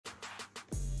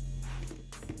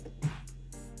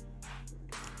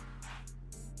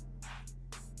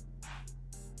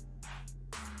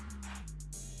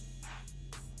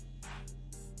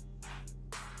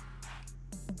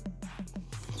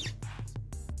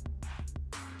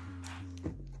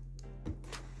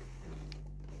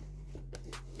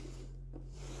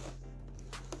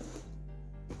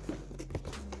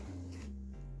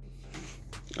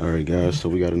Alright guys, so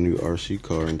we got a new RC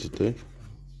car in today.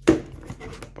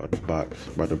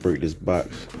 About to break this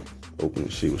box open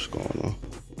and see what's going on.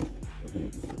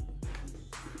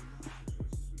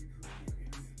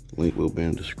 Link will be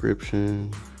in the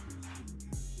description.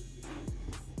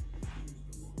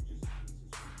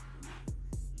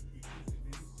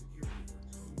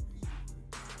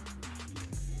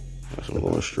 Got some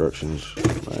little instructions,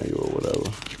 manual or whatever.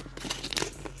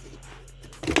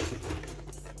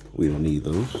 We don't need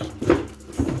those.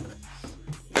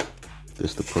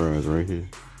 This the prize right here.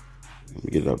 Let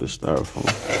me get it out this styrofoam.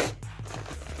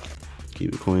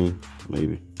 Keep it clean,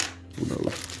 maybe. Who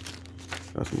knows?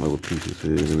 Got some other pieces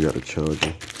here. Then we got a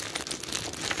charger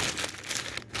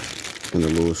and a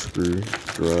little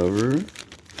screwdriver,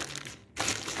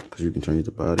 because you can change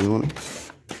the body on it.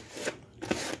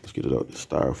 Let's get it out this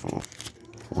styrofoam.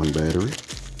 One battery.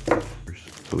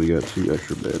 So we got 2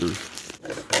 extra batteries.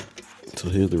 So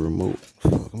here's the remote.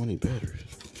 Fuck, how many batteries?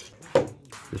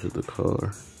 This is the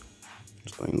car.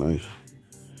 This thing nice.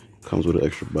 Comes with an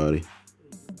extra body.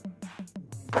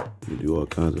 You do all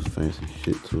kinds of fancy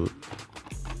shit to it.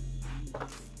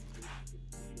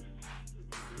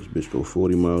 This bitch go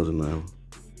 40 miles an hour.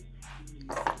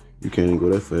 You can't even go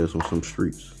that fast on some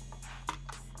streets.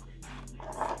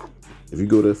 If you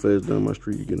go that fast down my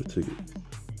street, you get a ticket.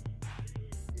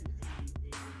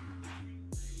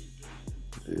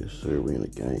 Yes, sir, we in the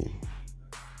game.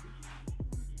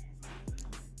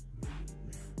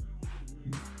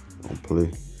 Don't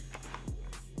play.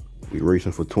 We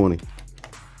racing for 20.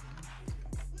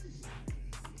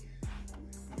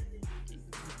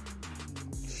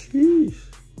 Jeez.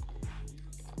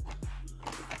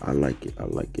 I like it a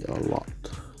lot.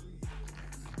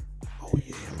 Oh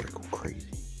yeah, I'm gonna go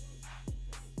crazy.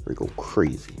 We're gonna go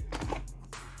crazy.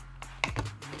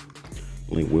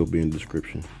 Link will be in the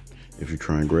description if you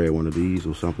try and grab one of these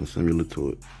or something similar to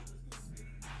it.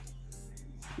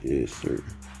 Yes, sir.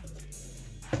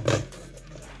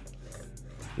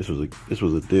 This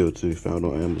was a deal too. Found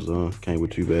on Amazon. Came with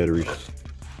 2 batteries.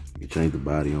 You can change the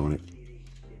body on it.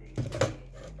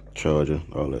 Charger,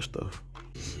 all that stuff.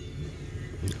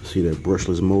 See that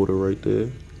brushless motor right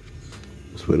there?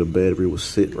 That's where the battery will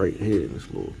sit right here in this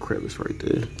little crevice right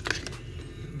there.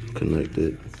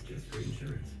 Connected.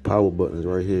 Power button is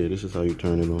right here. This is how you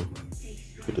turn it on.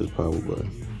 Hit this power button.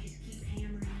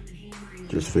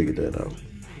 Just figured that out.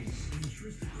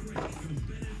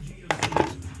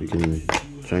 You can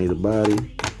change the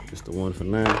body. It's the one for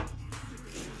now.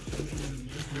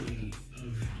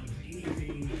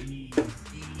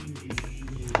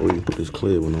 Or you can put this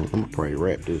clear one on. I'm gonna probably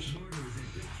wrap this.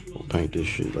 Or paint this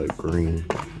shit like green,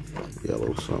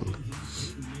 yellow, something.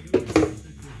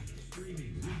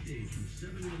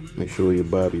 Make sure your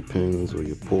bobby pins or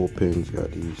your pull pins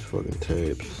got these fucking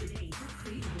tabs.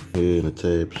 Here and the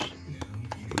tabs.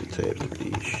 Put the tabs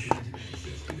through these.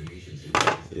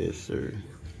 Yes, sir.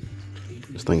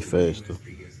 This thing faster.